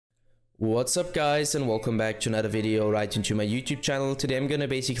What's up guys, and welcome back to another video right into my YouTube channel. Today I'm gonna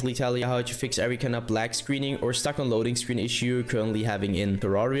basically tell you how to fix every kind of black screening or stuck on loading screen issue you're currently having in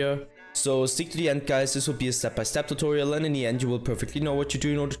Terraria. So stick to the end guys, this will be a step-by-step tutorial, and in the end you will perfectly know what to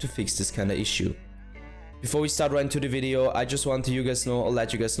do in order to fix this kind of issue. Before we start right into the video, I just want to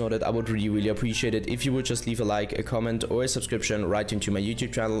let you guys know that I would really appreciate it if you would just leave a like, a comment or a subscription right into my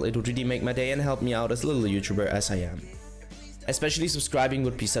YouTube channel. It would really make my day and help me out as a little YouTuber as I am. Especially subscribing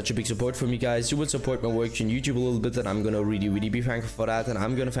would be such a big support for me guys. You would support my work on YouTube a little bit, and I'm gonna really be thankful for that, and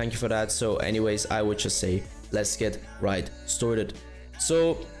I'm gonna thank you for that. So anyways, I would just say let's get right started.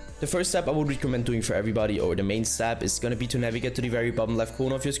 So the first step I would recommend doing for everybody, or the main step, is gonna be to navigate to the very bottom left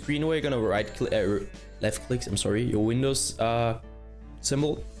corner of your screen, where you're gonna left click your Windows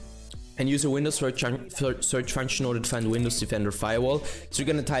symbol, and use a Windows search function in order to find Windows Defender Firewall. So you're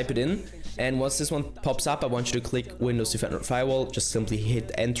gonna type it in, and once this one pops up, I want you to click Windows Defender Firewall. Just simply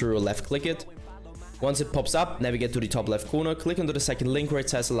hit enter or left click it. Once it pops up, navigate to the top left corner, click onto the second link where it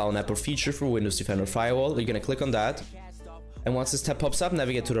says allow an app or feature for Windows Defender Firewall. You're gonna click on that, and once this tab pops up,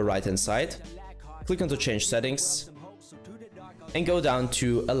 navigate to the right hand side, click onto change settings, and go down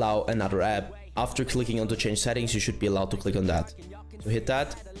to allow another app. After clicking onto change settings, you should be allowed to click on that. So hit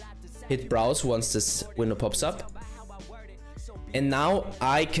that, hit browse once this window pops up. And now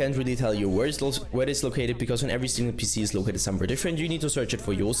I can't really tell you where it's located, because on every single PC is located somewhere different. You need to search it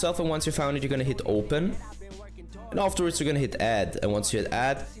for yourself, and once you found it, you're gonna hit open, and afterwards you're gonna hit add, and once you hit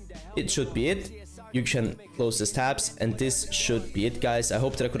add, it should be it. You can close these tabs, and this should be it guys. I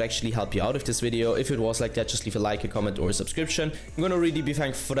hope that I could actually help you out with this video. If it was like that, just leave a like, a comment or a subscription. I'm gonna really be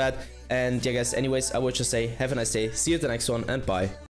thankful for that. And yeah guys, anyways, I would just say have a nice day, see you at the next one, and bye.